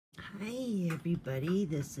Hi everybody,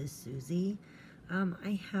 this is Susie.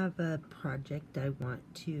 I have a project I want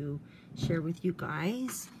to share with you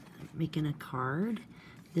guys. I'm making a card.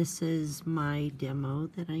 This is my demo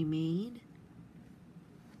that I made.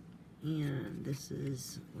 And this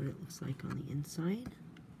is what it looks like on the inside.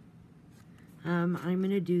 I'm going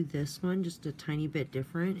to do this one just a tiny bit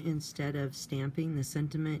different. Instead of stamping the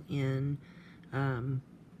sentiment in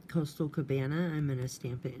Coastal Cabana, I'm going to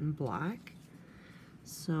stamp it in black.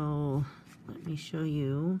 So let me show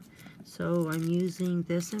you. So I'm using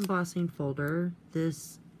this embossing folder.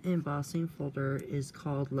 This embossing folder is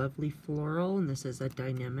called Lovely Floral, and this is a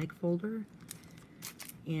dynamic folder.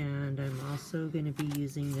 And I'm also going to be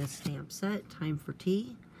using this stamp set, Time for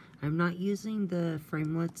Tea. I'm not using the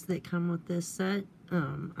framelits that come with this set.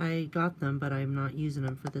 I got them, but I'm not using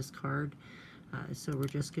them for this card. So we're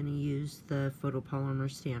just going to use the photopolymer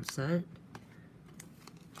stamp set.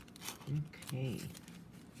 Okay.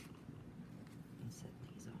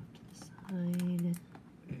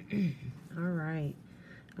 All right.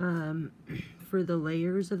 For the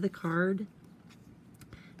layers of the card,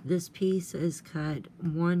 this piece is cut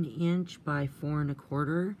 1 inch by 4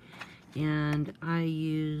 1/4, and I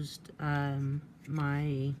used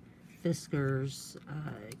my Fisker's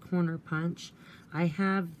corner punch. I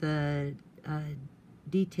have the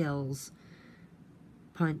details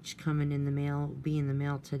punch coming in the mail, be in the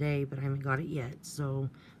mail today, but I haven't got it yet. So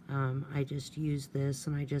I just used this,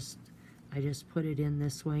 and I just put it in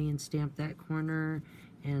this way and stamp that corner,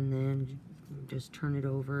 and then just turn it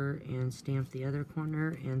over and stamp the other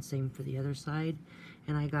corner, and same for the other side.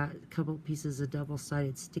 And I got a couple pieces of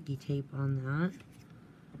double-sided sticky tape on that.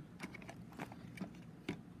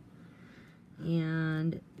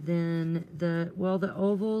 And then the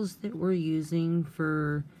ovals that we're using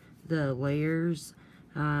for the layers,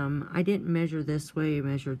 I didn't measure this way, I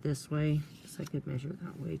measured this way. I could measure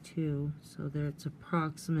that way too. So there, it's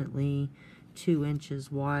approximately 2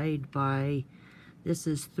 inches wide by, this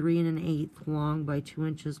is 3 1/8 long by 2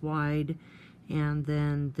 inches wide, and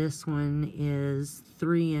then this one is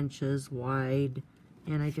 3 inches wide.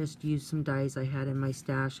 And I just used some dies I had in my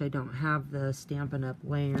stash. I don't have the Stampin' Up!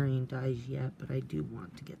 Layering dies yet, but I do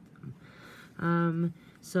want to get them.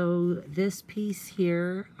 So this piece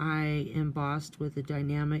here I embossed with a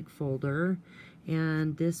dynamic folder,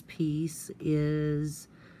 and this piece is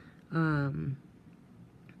 4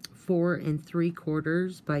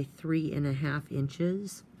 3/4 by 3 1/2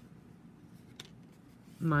 inches.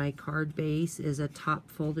 My card base is a top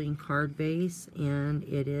folding card base, and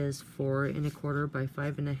it is 4 1/4 by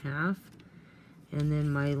 5 1/2. And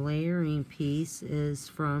then my layering piece is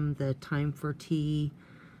from the Time for Tea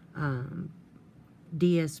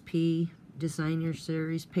DSP Designer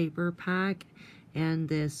Series paper pack, and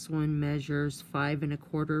this one measures 5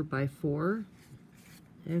 1/4 by 4.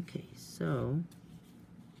 Okay, so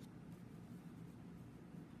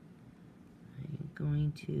I'm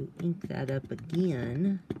going to ink that up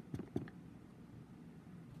again. I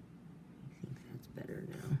think that's better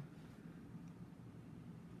now.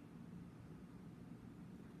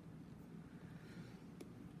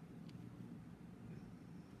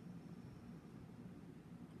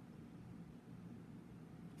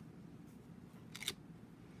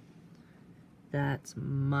 That's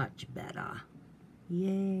much better.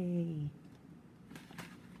 Yay!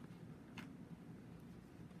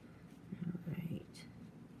 Alright.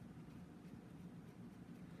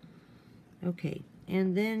 Okay,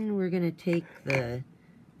 and then we're going to take the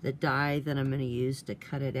die that I'm going to use to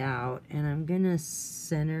cut it out, and I'm going to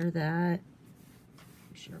center that.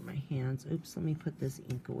 I'm sure my hands, oops, let me put this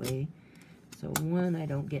ink away. So 1, I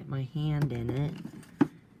don't get my hand in it,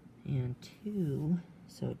 and 2,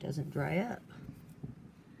 so it doesn't dry up.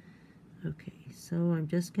 Okay, so I'm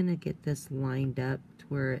just going to get this lined up to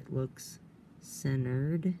where it looks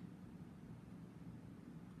centered.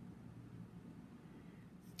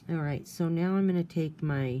 Alright, so now I'm going to take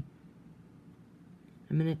a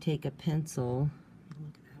pencil,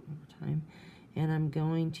 look at that one more time, and I'm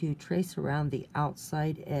going to trace around the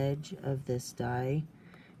outside edge of this die.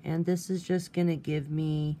 And this is just going to give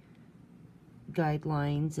me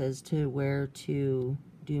guidelines as to where to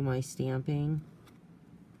do my stamping.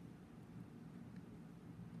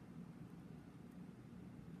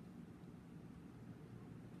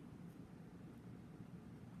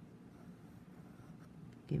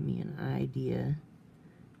 Give me an idea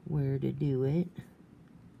where to do it.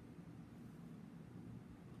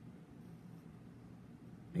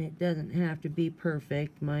 It doesn't have to be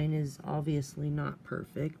perfect. Mine is obviously not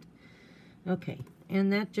perfect. Okay,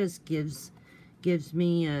 and that just gives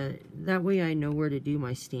me that way I know where to do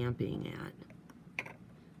my stamping at.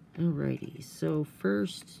 Alrighty, so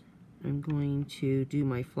first I'm going to do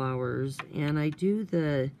my flowers, and I do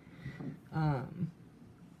the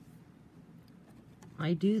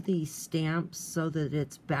these stamps so that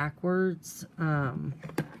it's backwards.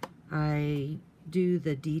 I do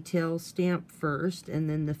the detail stamp first and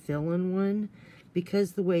then the fill-in one,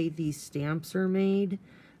 because the way these stamps are made,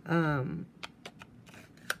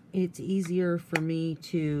 it's easier for me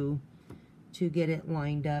to get it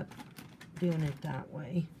lined up doing it that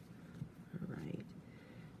way. Alright.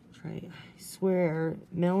 I swear,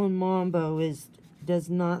 Melon Mambo does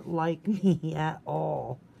not like me at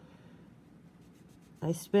all.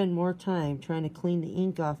 I spend more time trying to clean the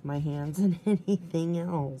ink off my hands than anything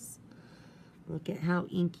else. Look at how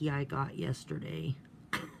inky I got yesterday.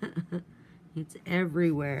 It's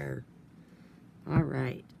everywhere.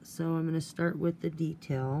 Alright, so I'm going to start with the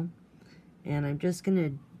detail. And I'm just going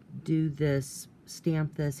to do this,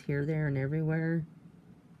 stamp this here, there, and everywhere.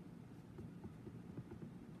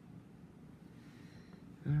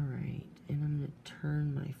 Alright, and I'm going to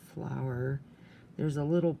turn my flower. There's a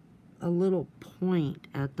little point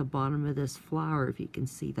at the bottom of this flower, if you can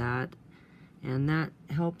see that. And that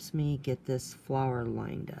helps me get this flower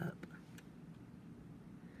lined up.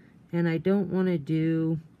 And I don't want to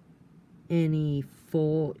do any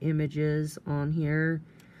full images on here.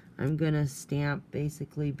 I'm going to stamp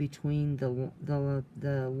basically between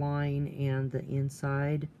the line and the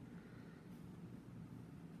inside.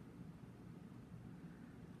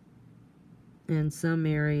 In some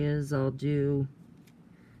areas I'll do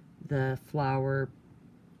the flower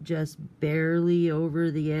just barely over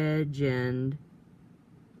the edge, and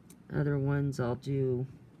other ones I'll do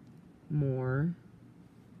more.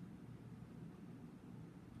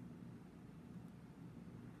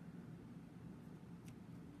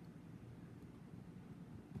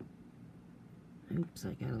 Oops,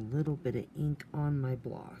 I got a little bit of ink on my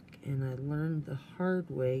block, and I learned the hard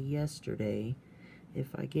way yesterday. If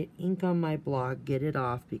I get ink on my block, get it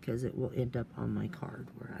off, because it will end up on my card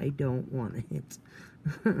where I don't want it.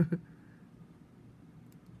 I'm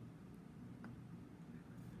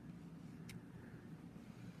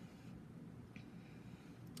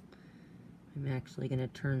actually going to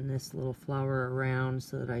turn this little flower around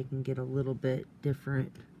so that I can get a little bit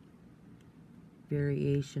different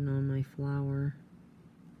variation on my flower.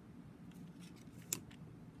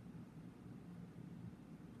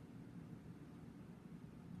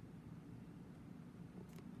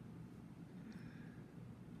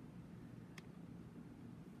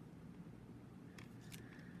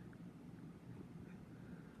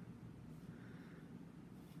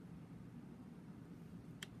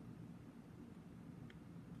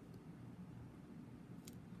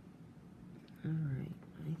 Alright,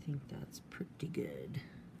 I think that's pretty good.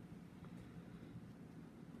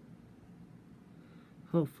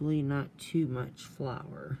 Hopefully not too much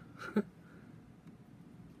flour.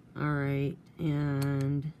 Alright,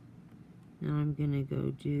 and now I'm going to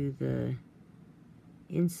go do the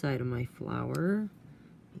inside of my flower.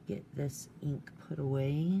 Get this ink put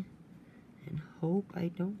away and hope I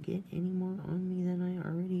don't get any more on me than I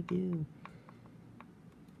already do.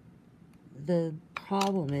 The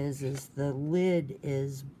problem is the lid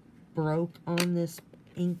is broke on this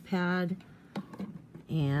ink pad,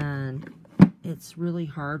 and it's really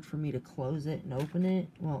hard for me to close it and open it.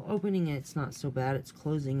 Well, opening it's not so bad, it's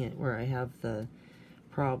closing it where I have the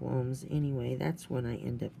problems. Anyway, that's when I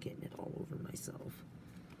end up getting it all over myself.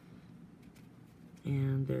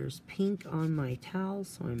 And there's pink on my towel,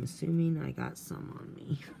 so I'm assuming I got some on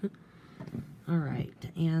me.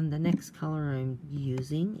 Alright, and the next color I'm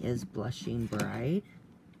using is Blushing Bride.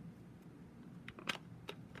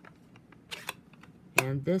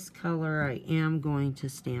 And this color I am going to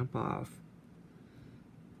stamp off.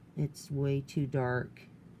 It's way too dark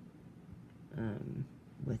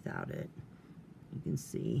without it. You can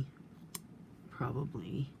see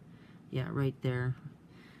probably, yeah, right there,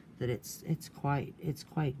 that it's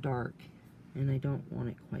quite dark, and I don't want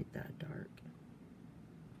it quite that dark.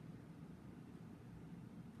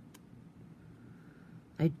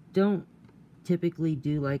 I don't typically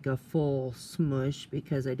do like a full smush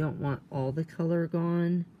because I don't want all the color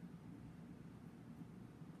gone.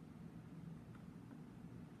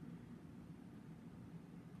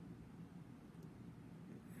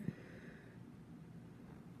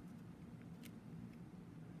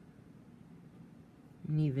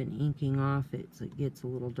 And even inking off it gets a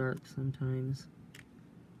little dark sometimes.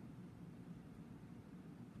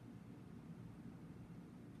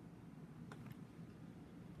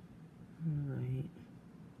 Alright.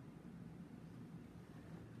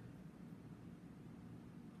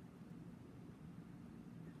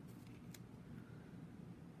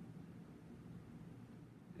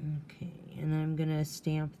 Okay, and I'm gonna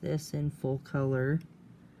stamp this in full color.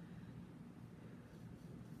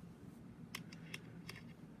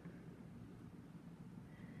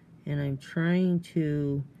 And I'm trying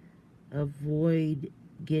to avoid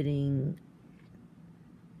getting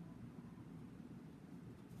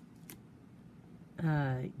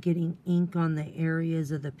ink on the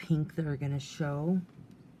areas of the pink that are going to show.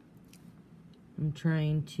 I'm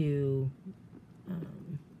trying to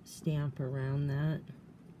stamp around that.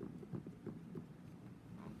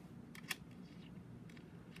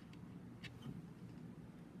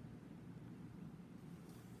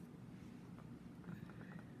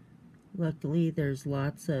 Luckily, there's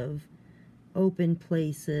lots of open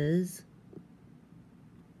places,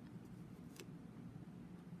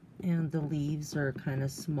 and the leaves are kind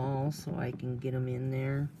of small, so I can get them in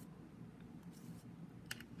there.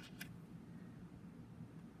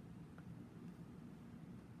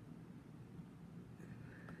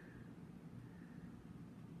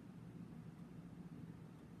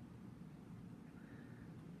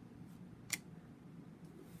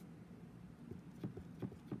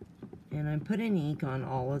 And I'm putting ink on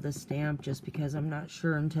all of the stamp just because I'm not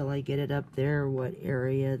sure until I get it up there what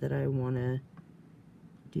area that I want to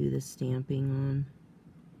do the stamping on.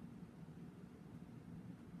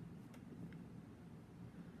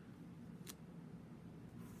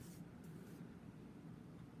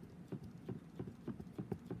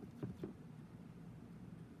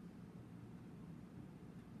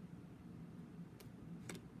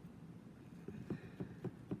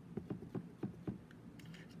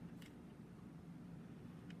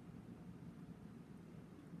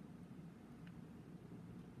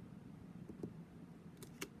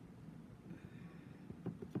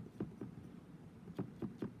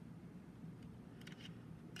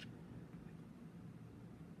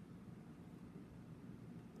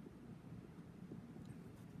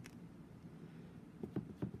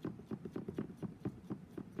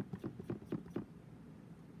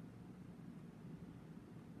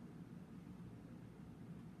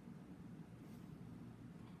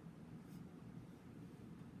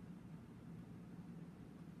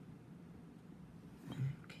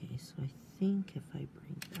 Okay, so I think if I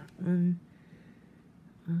bring that one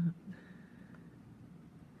up,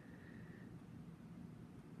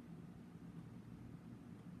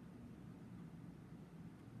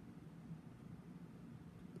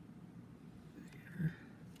 there.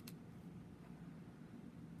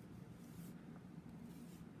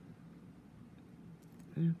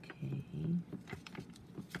 Okay.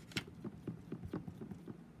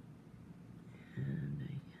 And I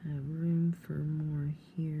have room for more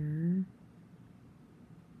here.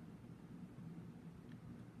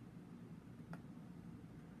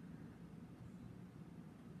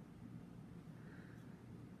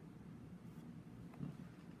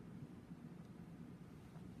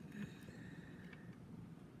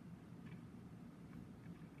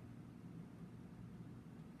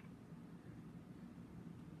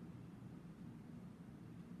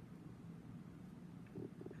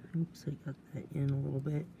 Oops, I got that in a little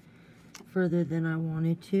bit further than I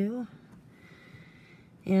wanted to.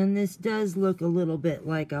 And this does look a little bit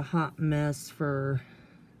like a hot mess for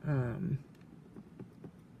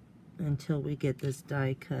until we get this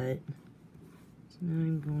die cut. So now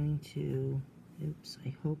I'm going to, oops,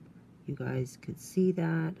 I hope you guys could see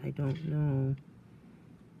that. I don't know.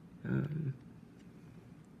 I'm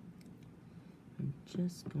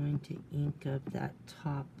just going to ink up that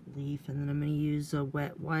top leaf, and then I'm going to use a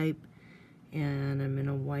wet wipe, and I'm going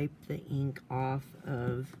to wipe the ink off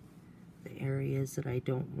of the areas that I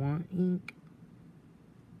don't want ink.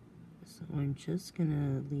 So I'm just going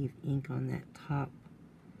to leave ink on that top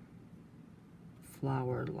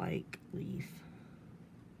flower-like leaf,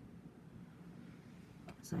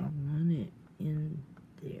 because I want it in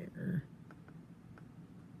there.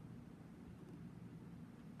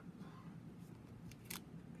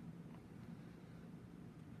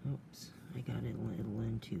 Oops, I got it a little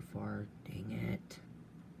in too far, dang it.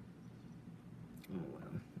 Oh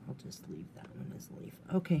well, I'll just leave that one as leaf.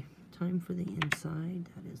 Okay, time for the inside.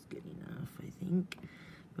 That is good enough, I think,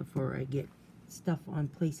 before I get stuff on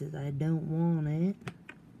places I don't want it.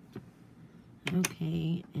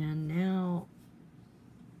 Okay, and now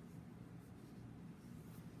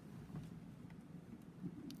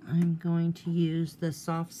I'm going to use the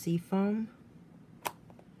soft seafoam.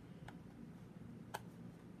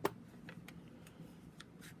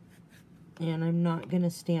 And I'm not going to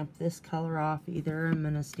stamp this color off either. I'm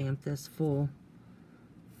going to stamp this full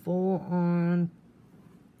on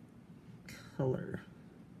color.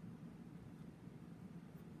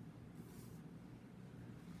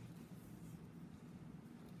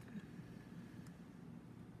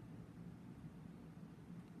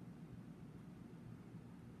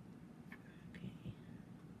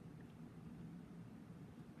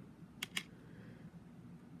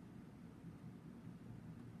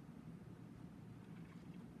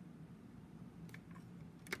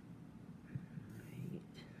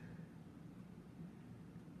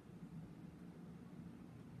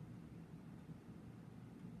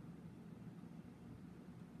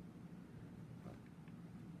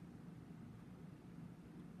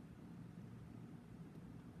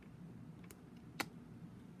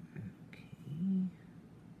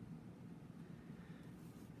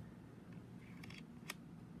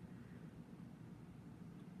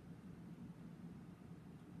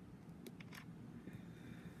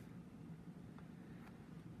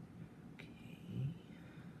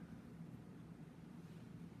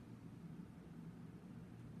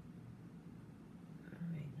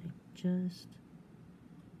 just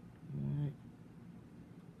want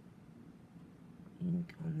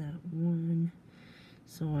ink on that one.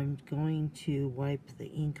 So I'm going to wipe the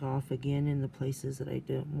ink off again in the places that I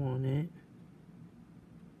don't want it.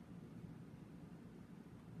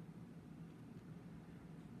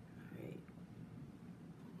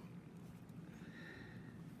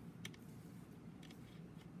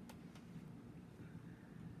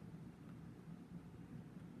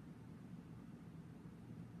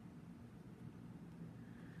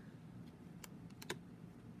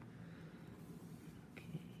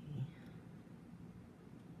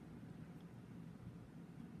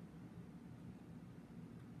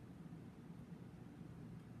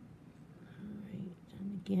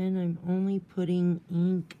 Again, I'm only putting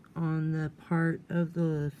ink on the part of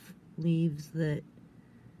the leaves that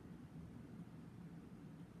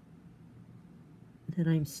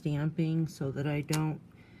I'm stamping so that I don't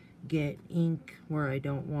get ink where I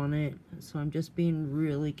don't want it. So I'm just being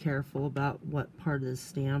really careful about what part of the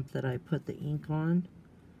stamp that I put the ink on.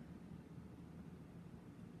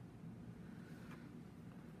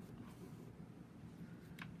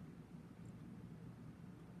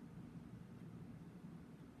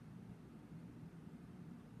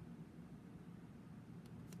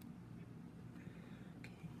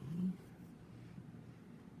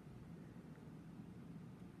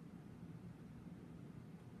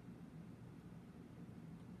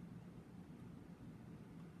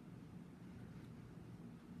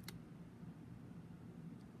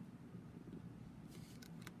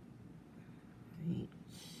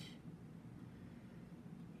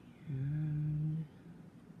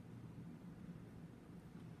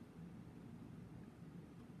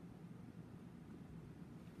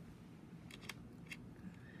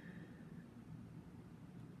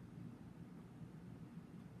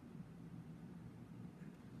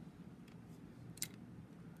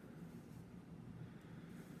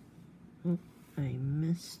 Oh, I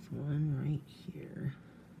missed one right here.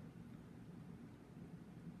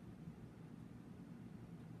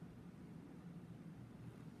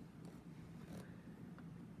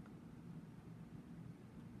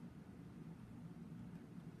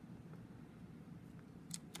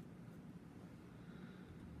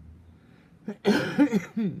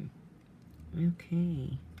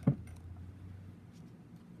 Okay.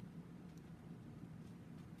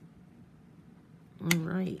 All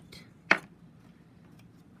right.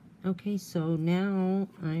 Okay, so now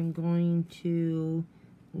I'm going to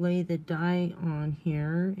lay the die on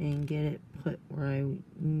here and get it put where I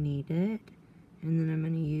need it. And then I'm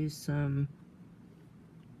going to use some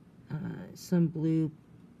blue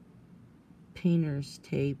painter's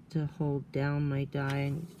tape to hold down my die. I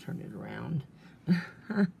need to turn it around.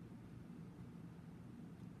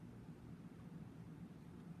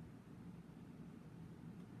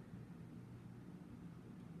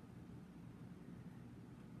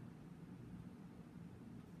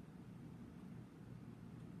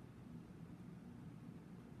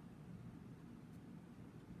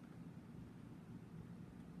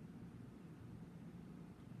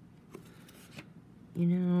 You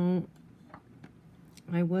know,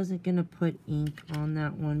 I wasn't going to put ink on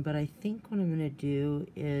that one, but I think what I'm going to do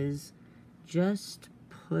is just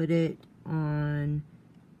put it on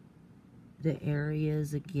the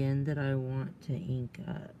areas again that I want to ink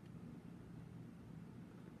up.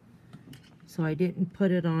 So I didn't put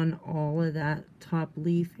it on all of that top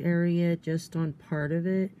leaf area, just on part of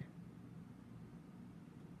it.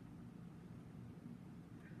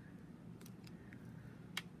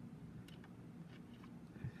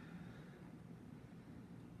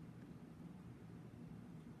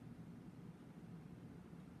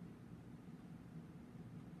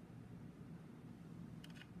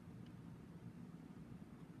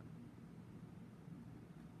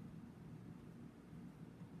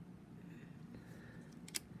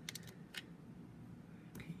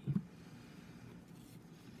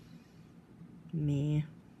 Me.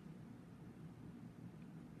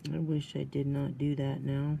 I wish I did not do that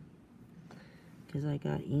now, because I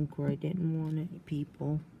got ink where I didn't want it,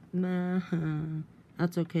 people.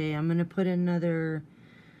 That's okay. I'm gonna put another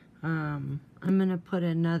leaf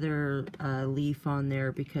on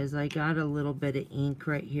there because I got a little bit of ink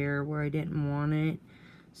right here where I didn't want it.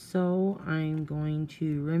 So I'm going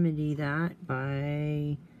to remedy that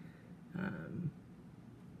by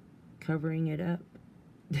covering it up.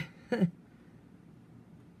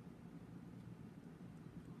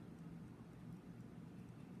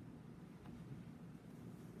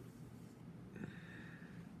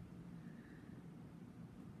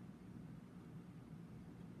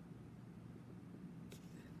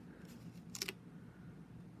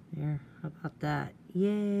 There, how about that?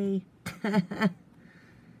 Yay! Okay.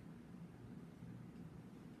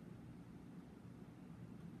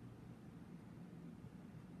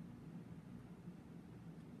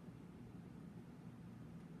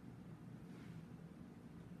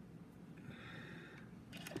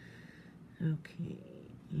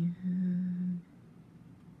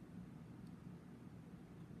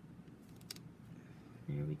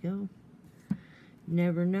 There we go.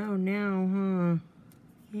 Never know now, huh?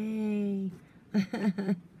 Yay.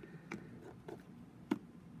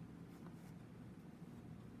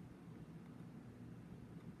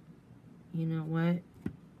 You know what?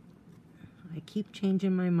 I keep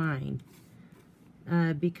changing my mind.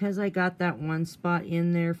 Because I got that one spot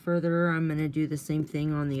in there further, I'm going to do the same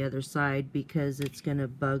thing on the other side because it's going to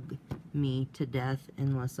bug me to death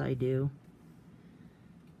unless I do.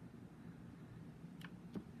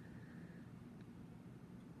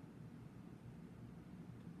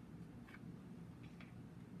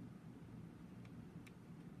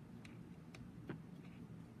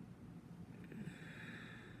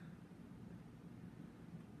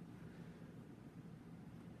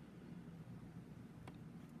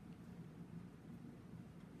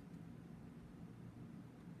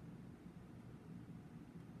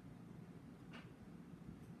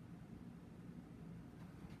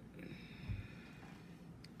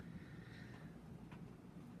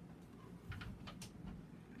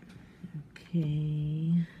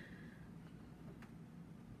 Okay.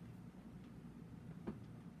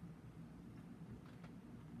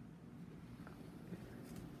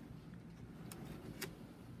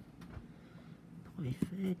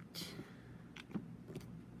 Perfect.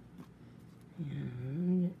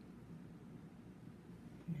 And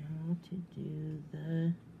now to do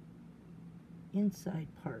the inside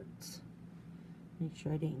parts. Make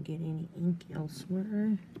sure I didn't get any ink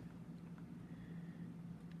elsewhere.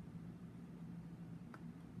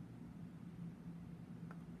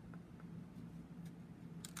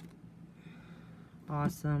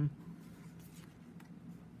 Awesome.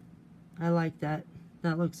 I like that.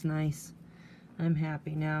 That looks nice. I'm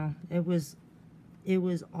happy now. It was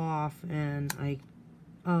off and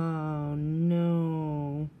oh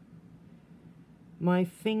no. My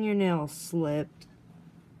fingernail slipped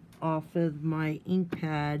off of my ink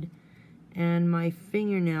pad and my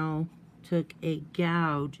fingernail took a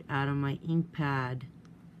gouge out of my ink pad.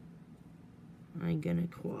 I'm gonna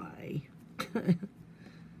cry.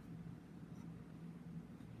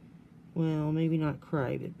 Well, maybe not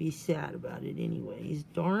cry, but be sad about it anyways.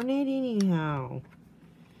 Darn it anyhow.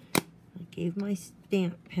 I gave my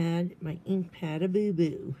stamp pad, my ink pad, a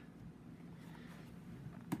boo-boo.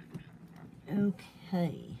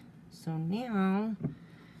 Okay, so now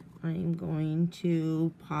I'm going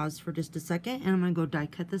to pause for just a second and I'm going to go die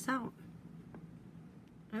cut this out.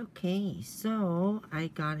 Okay, so I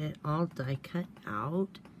got it all die cut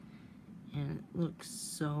out. And it looks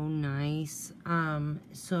so nice.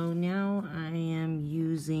 So now I'm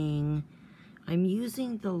using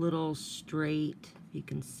the little straight, you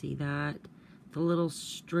can see that, the little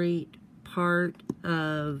straight part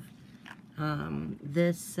of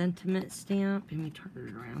this sentiment stamp. Let me turn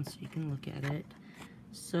it around so you can look at it.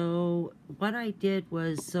 So what I did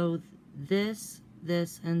was, so this,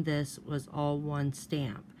 and this was all one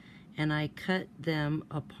stamp. And I cut them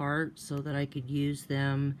apart so that I could use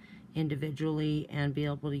them individually and be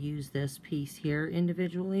able to use this piece here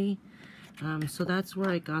individually. So that's where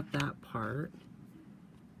I got that part.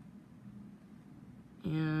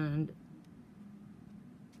 And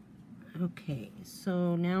okay,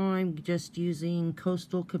 so now I'm just using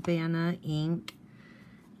Coastal Cabana ink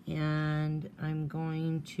and I'm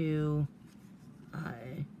going to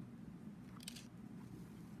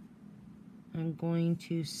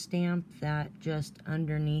stamp that just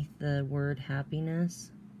underneath the word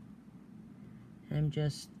happiness. I'm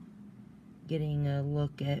just getting a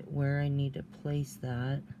look at where I need to place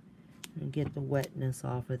that and get the wetness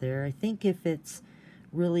off of there. I think if it's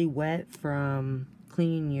really wet from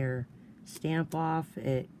cleaning your stamp off,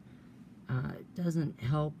 it doesn't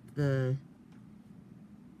help the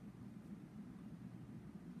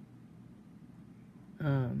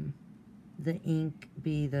ink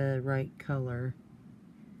be the right color.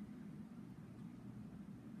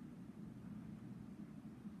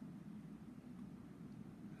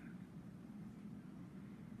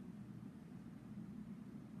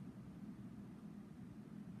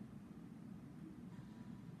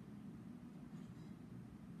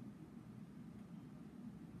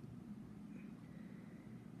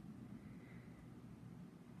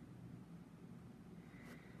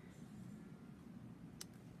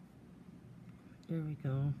 There we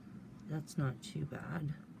go. That's not too bad.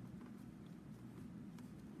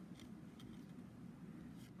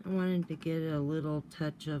 wanted to get a little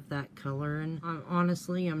touch of that color, and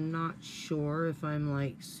honestly, I'm not sure if I'm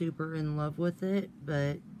like super in love with it,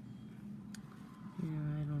 but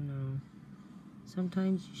yeah, I don't know.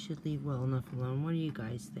 Sometimes you should leave well enough alone. What do you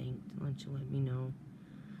guys think? Why don't you let me know?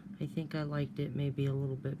 I think I liked it maybe a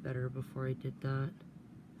little bit better before I did that.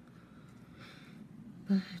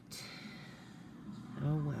 But,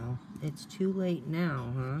 oh well. It's too late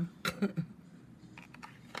now, huh?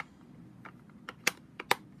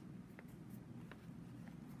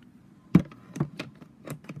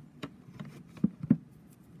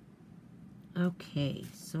 Okay,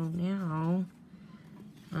 so now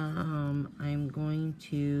I'm going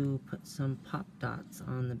to put some pop dots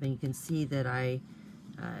on the bin. You can see that I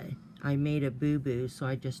made a boo-boo, so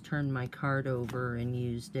I just turned my card over and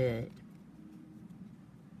used it.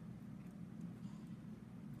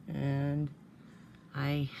 And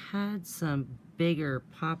I had some bigger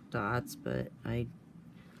pop dots, but I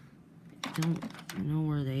don't know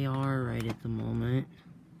where they are right at the moment.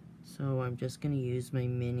 So I'm just going to use my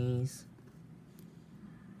minis.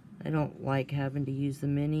 I don't like having to use the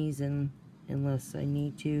minis unless I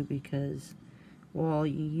need to, because, well,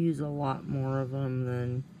 you use a lot more of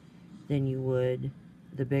them than you would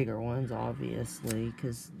the bigger ones, obviously,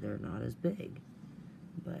 because they're not as big.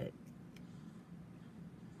 But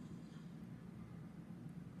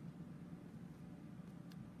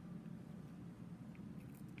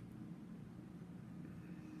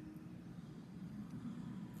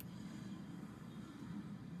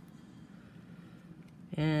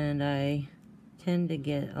and I tend to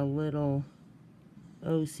get a little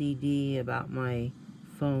OCD about my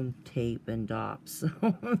foam tape and dops. So,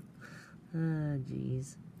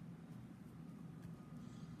 geez.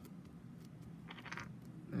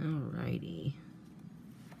 Alrighty.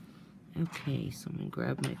 Okay, so I'm going to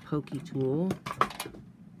grab my pokey tool.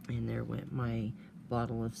 And there went my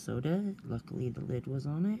bottle of soda. Luckily the lid was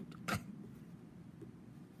on it.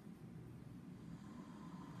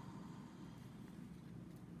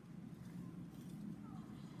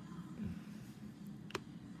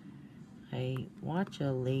 I watch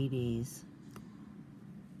a lady's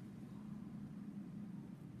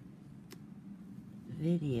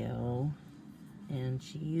video, and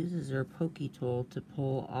she uses her pokey tool to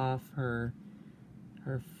pull off her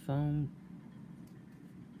foam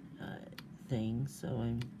thing, so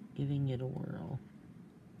I'm giving it a whirl.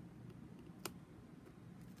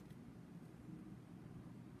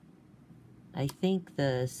 I think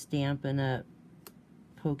the Stampin' Up!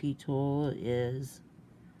 Pokey tool is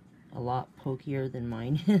a lot pokier than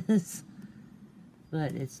mine is,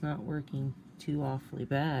 but it's not working too awfully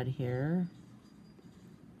bad here,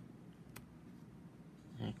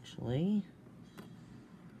 actually.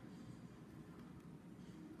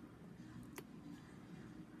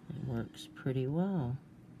 It works pretty well.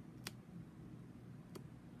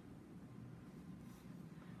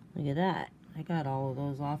 Look at that. I got all of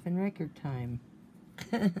those off in record time.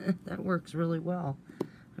 That works really well.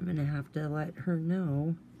 I'm gonna have to let her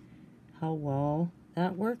know how well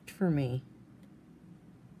that worked for me.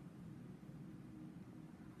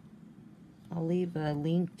 I'll leave a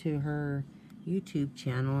link to her YouTube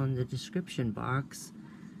channel in the description box.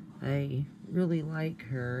 I really like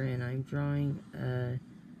her, and I'm drawing a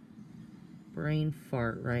brain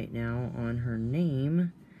fart right now on her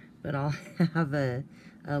name, but I'll have a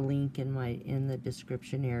link in the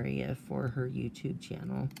description area for her YouTube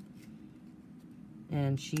channel.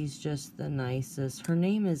 And she's just the nicest. Her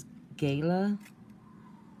name is Gayla.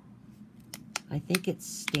 I think it's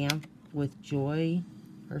Stamp with Joy,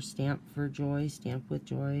 or Stamp for Joy, Stamp with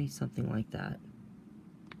Joy, something like that.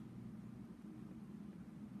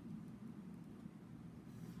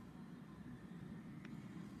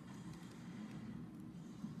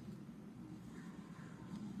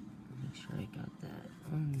 Make sure I got that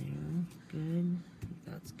on there. Good. I think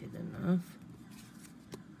that's good enough.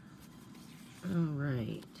 All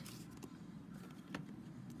right.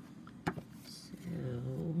 So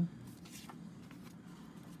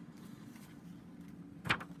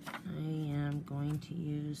I am going to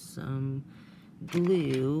use some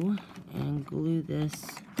glue and glue this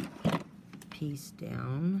piece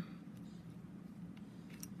down.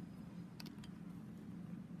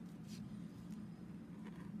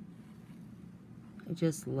 I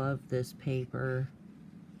just love this paper.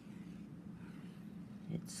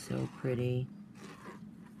 It's so pretty.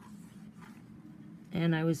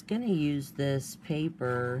 And I was going to use this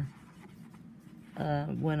paper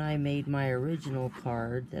when I made my original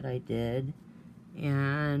card that I did,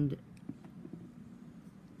 and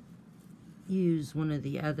use one of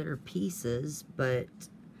the other pieces, but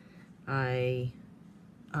I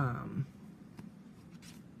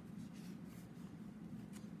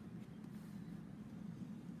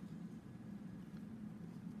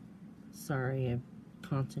Sorry, I'm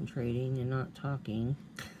concentrating and not talking.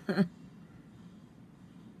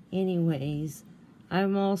 Anyways,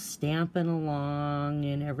 I'm all stamping along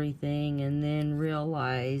and everything, and then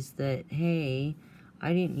realized that, hey,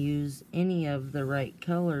 I didn't use any of the right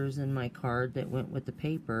colors in my card that went with the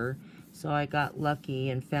paper, so I got lucky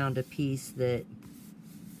and found a piece that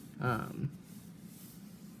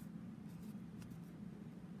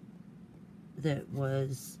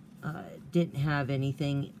was didn't have any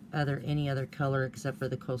other color except for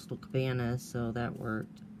the Coastal Cabana, so that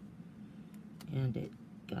worked. And it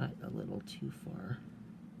got a little too far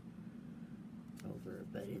over,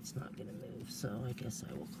 but it's not going to move, so I guess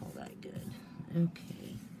I will call that good.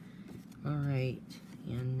 Okay. Alright,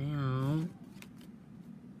 and now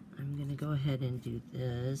I'm going to go ahead and do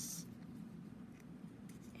this.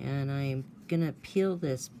 And I'm going to peel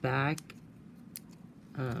this back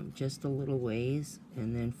just a little ways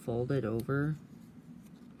and then fold it over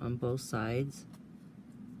on both sides.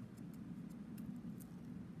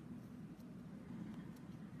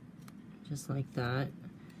 Just like that.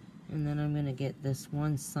 And then I'm going to get this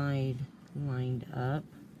one side lined up.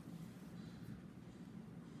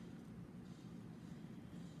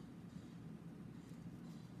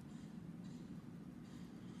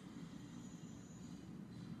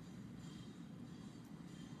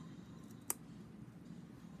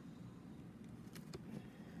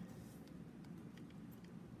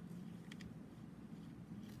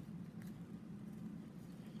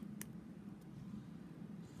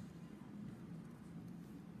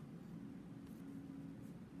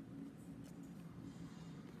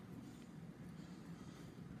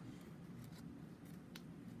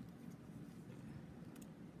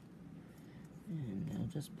 And I'll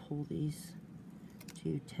just pull these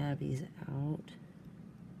two tabbies out.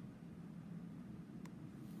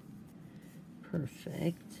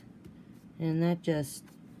 Perfect. And that just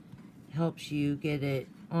helps you get it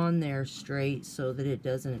on there straight so that it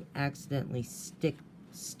doesn't accidentally stick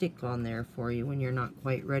on there for you when you're not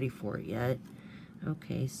quite ready for it yet.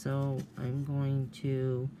 Okay, so I'm going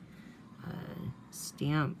to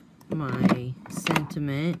stamp my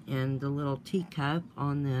sentiment and the little teacup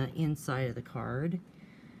on the inside of the card.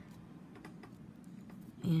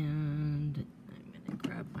 And I'm going to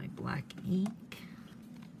grab my black ink.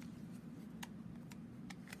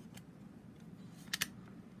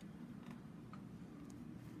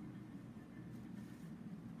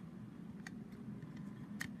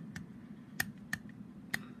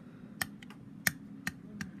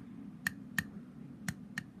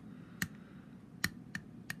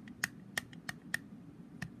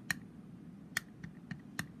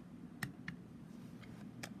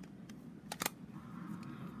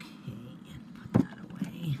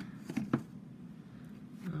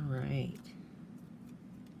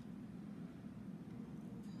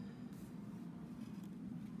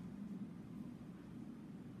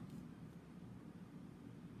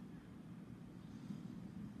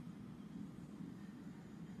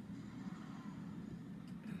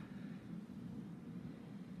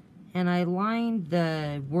 And I lined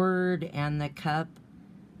the word and the cup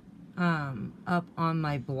up on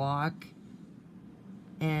my block,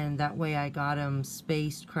 and that way I got them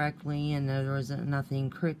spaced correctly and there wasn't nothing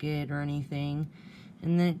crooked or anything.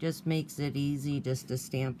 And then it just makes it easy just to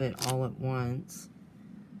stamp it all at once.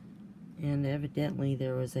 And evidently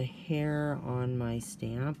there was a hair on my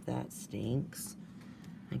stamp. That stinks.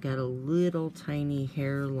 I got a little tiny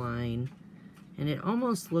hairline. And it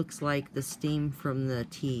almost looks like the steam from the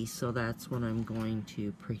tea, so that's what I'm going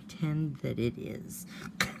to pretend that it is.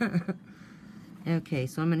 Okay,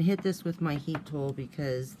 so I'm going to hit this with my heat tool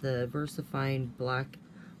because the VersaFine black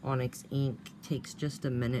onyx ink takes just a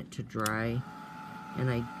minute to dry. And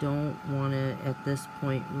I don't want to, at this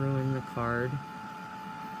point, ruin the card.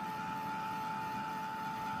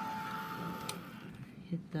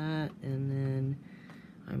 Hit that, and then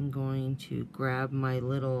I'm going to grab my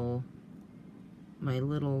little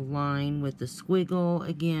line with the squiggle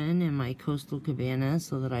again in my Coastal Cabana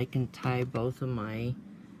so that I can tie both of my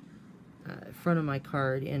front of my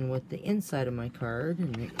card in with the inside of my card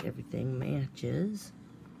and make everything matches.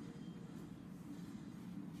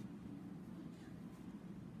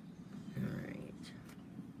 Alright.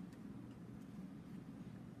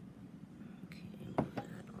 Okay, move that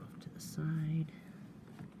off to the side.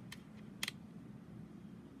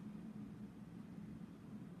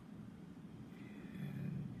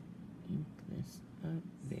 Ink this up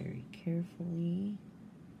very carefully.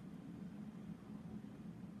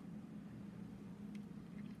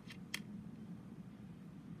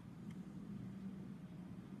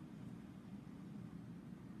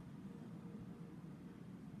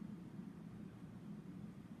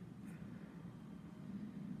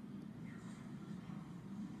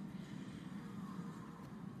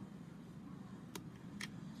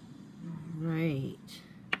 Right.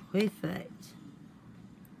 Perfect.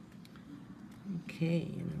 Okay,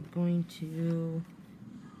 and I'm going to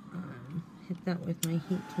hit that with my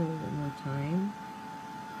heat tool one more time.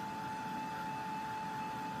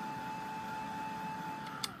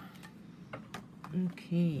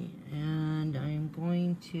 Okay, and I'm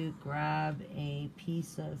going to grab a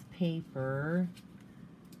piece of paper,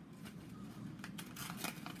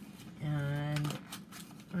 and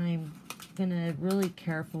I'm gonna really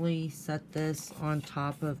carefully set this on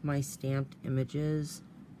top of my stamped images,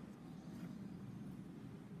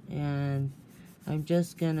 and I'm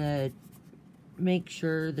just gonna make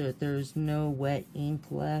sure that there's no wet ink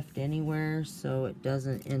left anywhere so it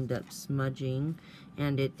doesn't end up smudging,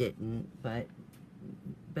 and it didn't, but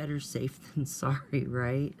better safe than sorry,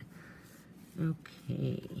 right?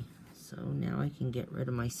 Okay, so now I can get rid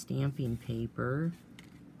of my stamping paper.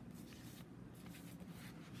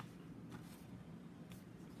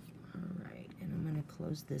 Alright, and I'm going to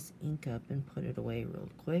close this ink up and put it away real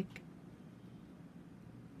quick.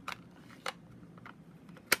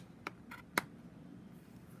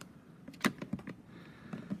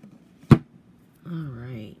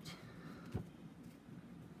 Alright.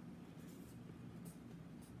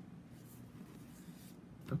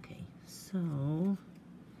 Okay, so,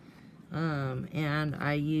 and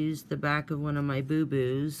I used the back of one of my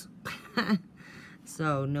boo-boos,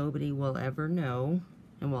 so nobody will ever know,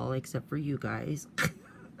 and well, except for you guys.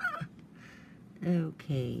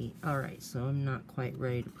 Okay, alright, so I'm not quite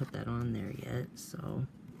ready to put that on there yet, so,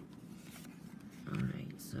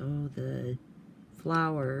 alright, so the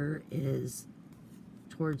flower is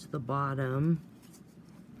towards the bottom,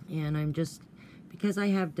 and I'm just, because I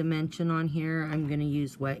have dimension on here, I'm going to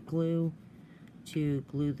use wet glue to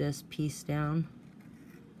glue this piece down.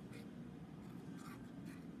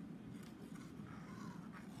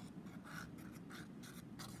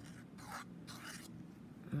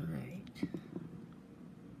 Alright.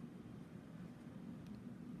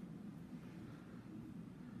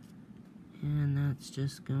 And that's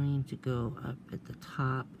just going to go up at the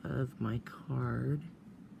top of my card,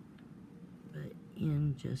 but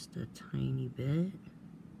in just a tiny bit.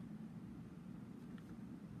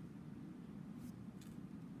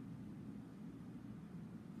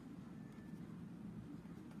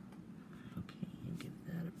 Okay, and give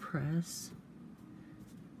that a press.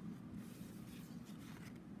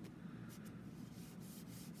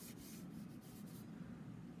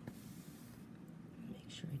 Make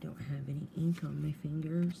sure I don't have any ink on my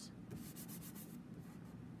fingers.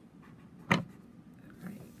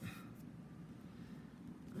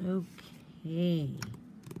 Okay,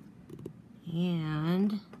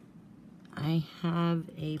 and I have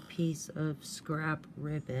a piece of scrap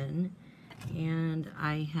ribbon, and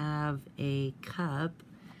I have a cup,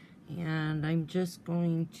 and I'm just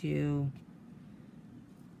going to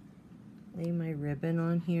lay my ribbon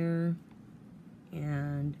on here,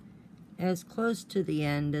 and as close to the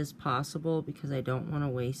end as possible because I don't want to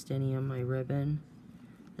waste any of my ribbon.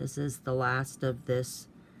 This is the last of this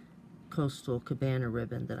Coastal Cabana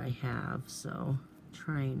ribbon that I have, so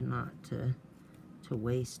trying not to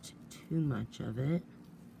waste too much of it.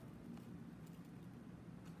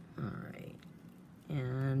 Alright,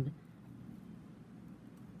 and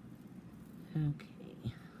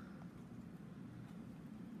okay.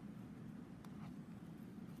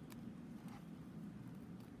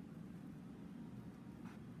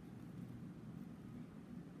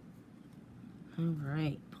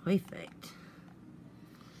 Alright, perfect.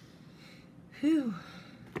 Whew.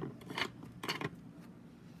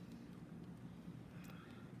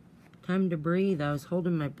 Time to breathe. I was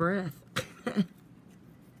holding my breath.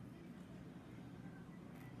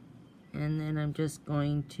 And then I'm just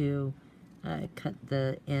going to cut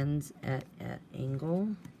the ends at angle.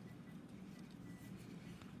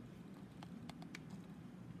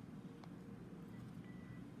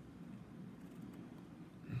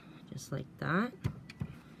 Just like that.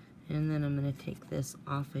 And then I'm going to take this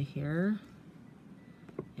off of here.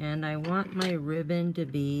 And I want my ribbon to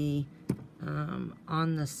be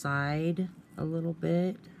on the side a little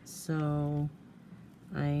bit, so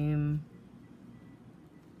I'm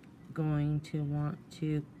going to want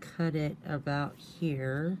to cut it about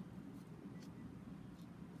here.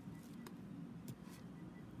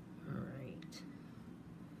 Alright.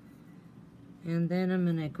 And then I'm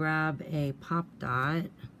going to grab a pop dot.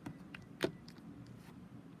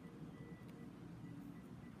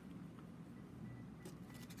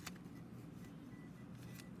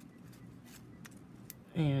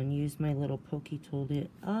 And use my little pokey tool to,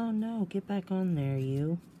 oh no, get back on there,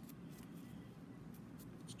 you.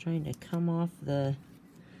 It's trying to come off the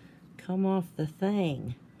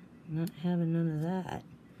thing. Not having none of that.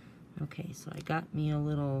 Okay, so I got me a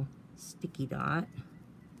little sticky dot,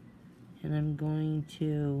 and I'm going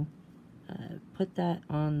to put that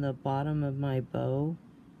on the bottom of my bow.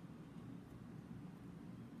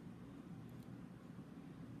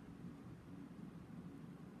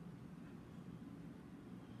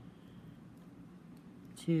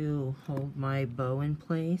 To hold my bow in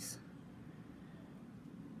place.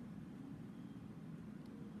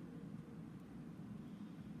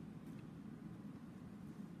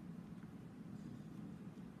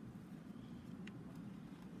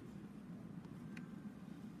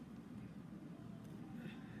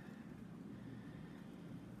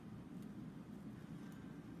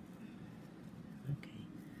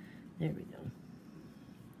 There we go.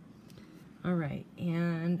 Alright,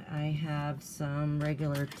 and I have some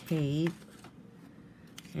regular tape,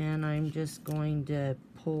 and I'm just going to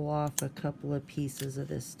pull off a couple of pieces of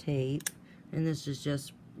this tape, and this is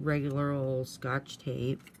just regular old Scotch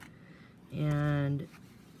tape, and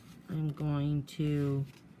I'm going to,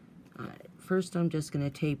 first I'm just going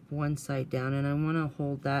to tape one side down, and I want to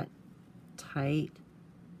hold that tight.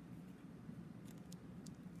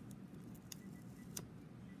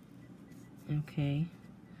 Okay,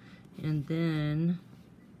 and then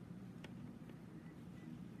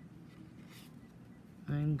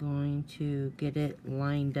I'm going to get it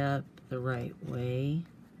lined up the right way.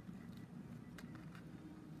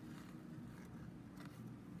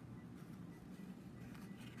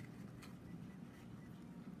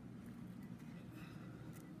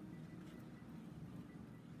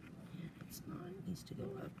 Yeah, it's not, it needs to go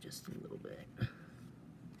up just a little bit.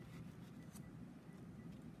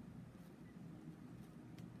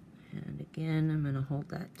 And again, I'm going to hold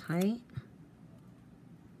that tight.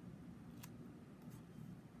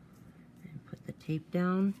 And put the tape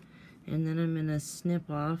down. And then I'm going to snip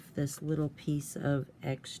off this little piece of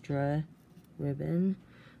extra ribbon.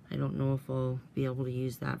 I don't know if I'll be able to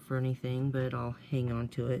use that for anything, but I'll hang on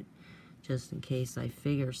to it just in case I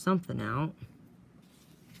figure something out.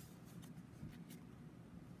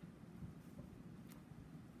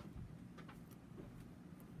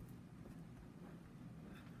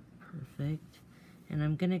 Perfect. And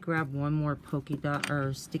I'm gonna grab one more polka dot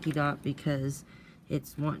or sticky dot because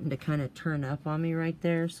it's wanting to kind of turn up on me right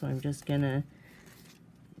there, so I'm just gonna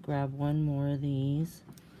grab one more of these,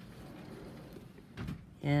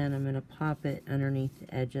 and I'm gonna pop it underneath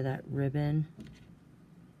the edge of that ribbon.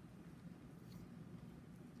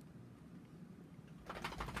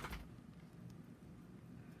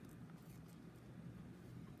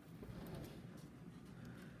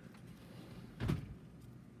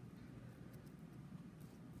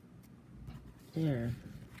 There.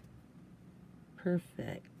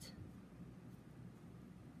 Perfect.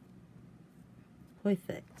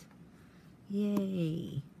 Perfect.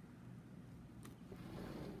 Yay.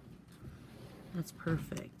 That's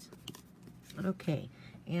perfect. Okay,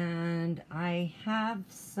 and I have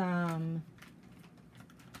some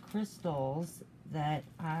crystals that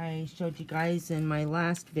I showed you guys in my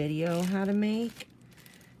last video how to make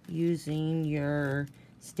using your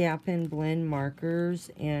Stampin' blend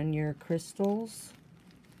markers and your crystals.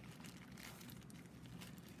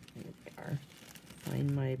 There they are.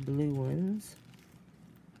 Find my blue ones.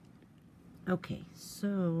 Okay,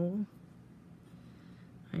 so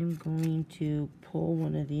I'm going to pull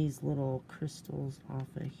one of these little crystals off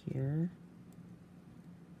of here.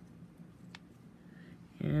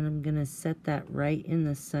 And I'm going to set that right in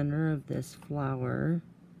the center of this flower.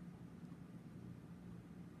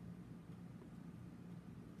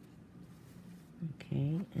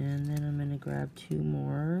 Okay, and then I'm going to grab two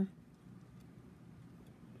more.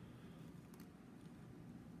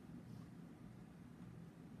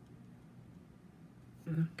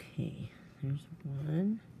 Okay, there's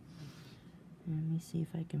one. Let me see if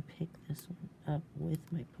I can pick this one up with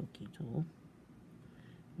my pokey tool.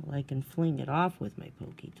 Well, I can fling it off with my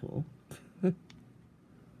pokey tool.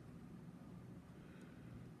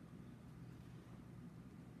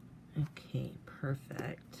 Okay,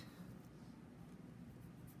 perfect.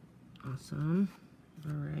 Awesome.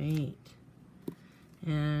 Alright.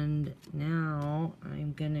 And now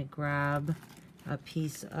I'm going to grab a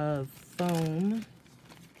piece of foam.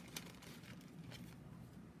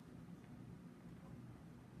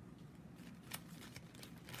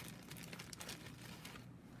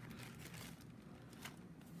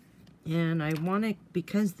 And I want it,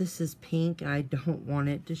 because this is pink, I don't want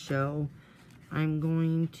it to show. I'm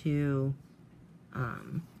going to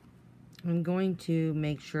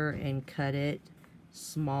make sure and cut it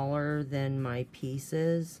smaller than my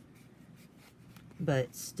pieces,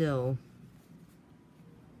 but still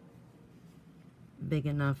big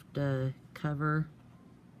enough to cover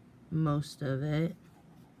most of it.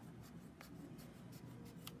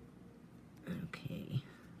 Okay,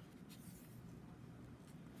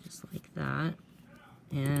 just like that.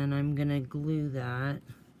 And I'm gonna glue that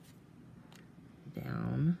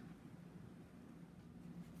down.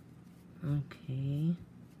 Okay.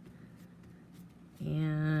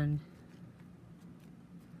 And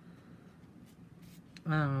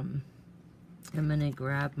I'm gonna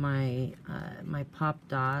grab my my pop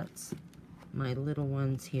dots, my little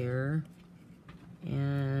ones here,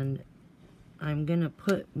 and I'm gonna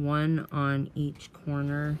put one on each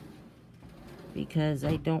corner because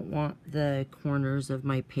I don't want the corners of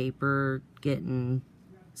my paper getting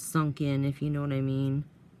sunk in, if you know what I mean.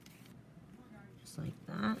 Just like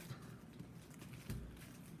that.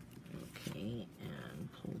 Okay, and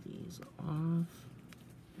pull these off.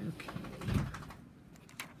 Okay.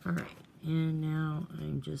 Alright, and now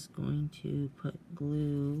I'm just going to put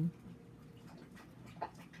glue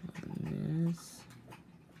on this.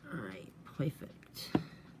 Alright, perfect.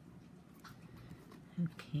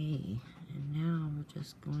 Okay, and now we're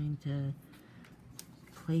just going to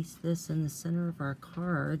place this in the center of our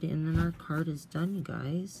card, and then our card is done, you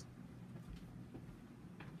guys.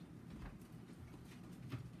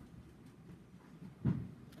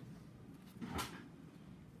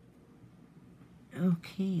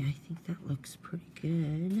 Okay, I think that looks pretty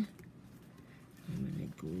good. I'm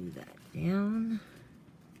going to glue that down.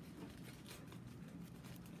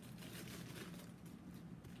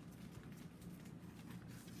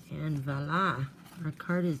 And voila, our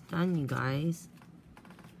card is done, you guys.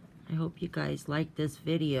 I hope you guys like this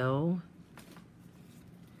video.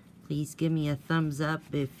 Please give me a thumbs up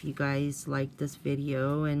if you guys like this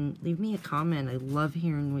video, and leave me a comment. I love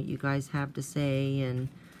hearing what you guys have to say, and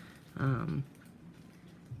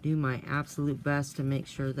do my absolute best to make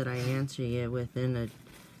sure that I answer you within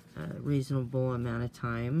a reasonable amount of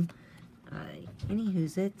time.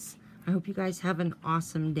 Anywhoozits, I hope you guys have an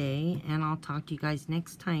awesome day, and I'll talk to you guys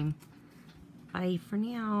next time. Bye for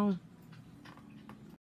now.